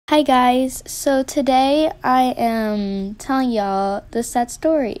Hi guys, so today I am telling y'all the sad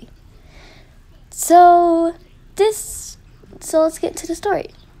story. So let's get to the story.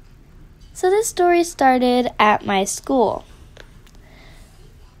 So this story started at my school.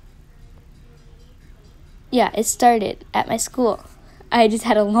 Yeah, it started at my school. I just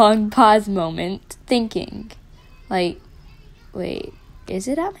had a long pause moment thinking, wait, is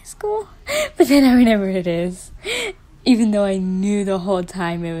it at my school? But then I remember it is. Even though I knew the whole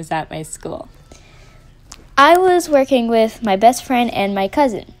time it was at my school. I was working with my best friend and my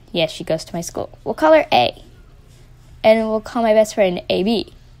cousin. Yes, she goes to my school. We'll call her A. And we'll call my best friend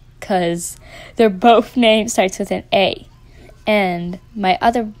AB. Because their both names starts with an A. And my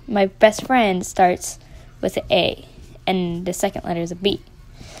best friend starts with an A. And the second letter is a B.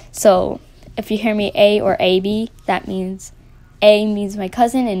 So if you hear me A or AB, that means A means my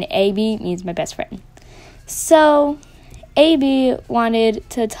cousin and AB means my best friend. So AB wanted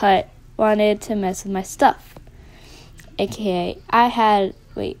to mess with my stuff, aka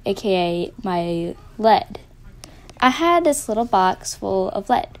my lead. I had this little box full of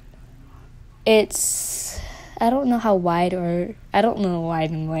lead. I don't know wide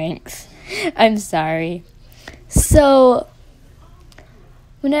in length. I'm sorry. So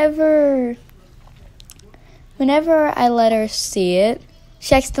whenever I let her see it,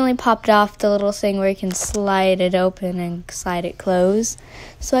 she accidentally popped off the little thing where you can slide it open and slide it closed.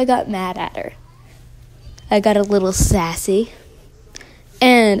 So I got mad at her. I got a little sassy.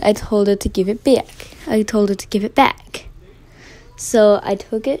 And I told her to give it back. So I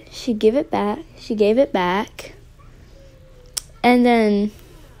took it. She gave it back. And then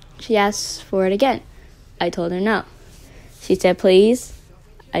she asked for it again. I told her no. She said please.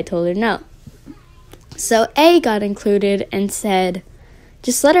 I told her no. So A got included and said,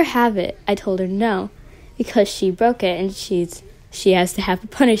 just let her have it. I told her no, because she broke it and she has to have a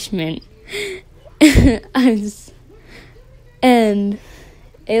punishment. And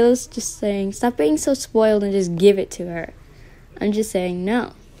Ayla's just saying, stop being so spoiled and just give it to her. I'm just saying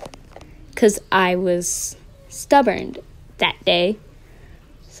no, because I was stubborn that day.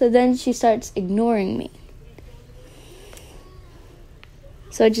 So then she starts ignoring me.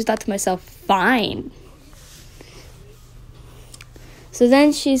 So I just thought to myself, fine. So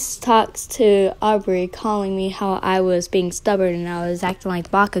then she talks to Aubrey, calling me how I was being stubborn and I was acting like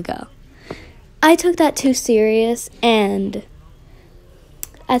Bakugo. I took that too serious, and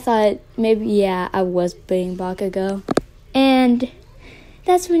I thought maybe, I was being Bakugo. And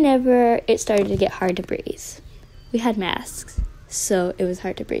that's whenever it started to get hard to breathe. We had masks, so it was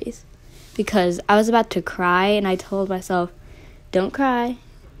hard to breathe. Because I was about to cry, and I told myself, don't cry,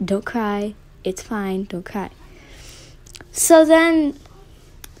 it's fine, don't cry. So then,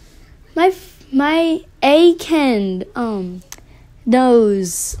 my aching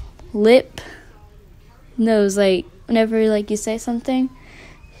nose, whenever you say something,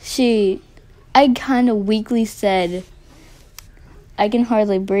 I kind of weakly said, I can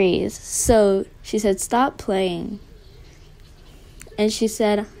hardly breathe. So she said, stop playing. And she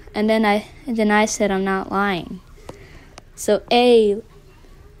said, and then I said, I'm not lying. So A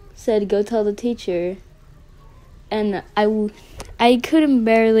said, go tell the teacher. And I couldn't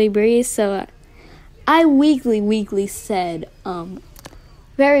barely breathe, so I weakly said,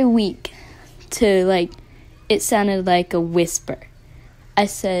 very weak, to it sounded like a whisper. I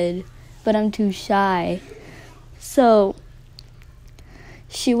said, but I'm too shy. So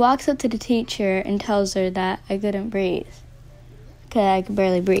she walks up to the teacher and tells her that I couldn't breathe, because I could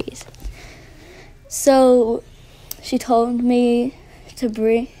barely breathe. So she told A to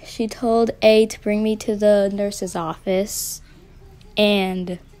bring me to the nurse's office,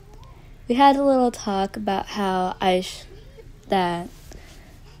 and we had a little talk about how that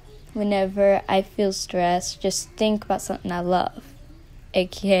whenever I feel stressed, just think about something I love.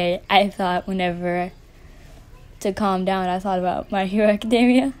 AKA, I thought whenever to calm down, I thought about My Hero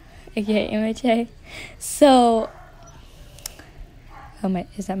Academia, AKA MHA. So, my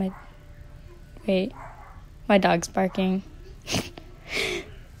dog's barking.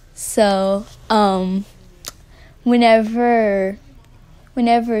 So, whenever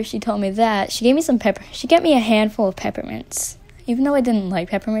she told me that, she gave me she got me a handful of peppermints. Even though I didn't like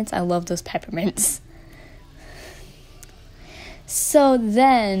peppermints, I love those peppermints. So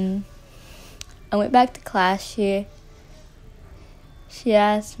then, I went back to class. She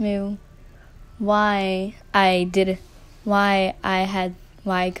asked me why I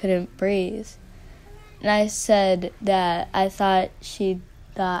couldn't breathe. And I said that I thought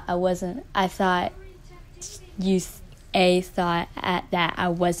that I wasn't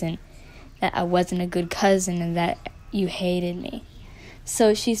a good cousin and that you hated me.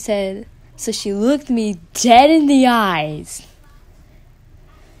 So she looked me dead in the eyes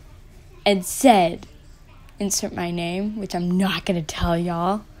and said, insert my name, which I'm not going to tell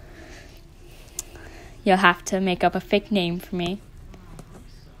y'all. You'll have to make up a fake name for me.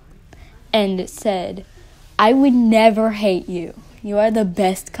 And it said, I would never hate you. You are the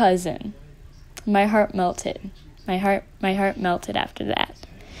best cousin. My heart melted. My heart melted after that.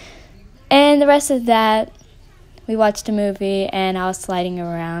 And the rest of that, we watched a movie, and I was sliding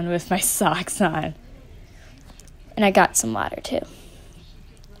around with my socks on. And I got some water, too,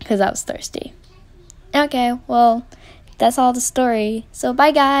 because I was thirsty. Okay, well, that's all the story. So,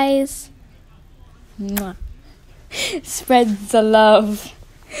 bye, guys. Mwah. Spread the love.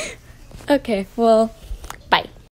 Okay, well,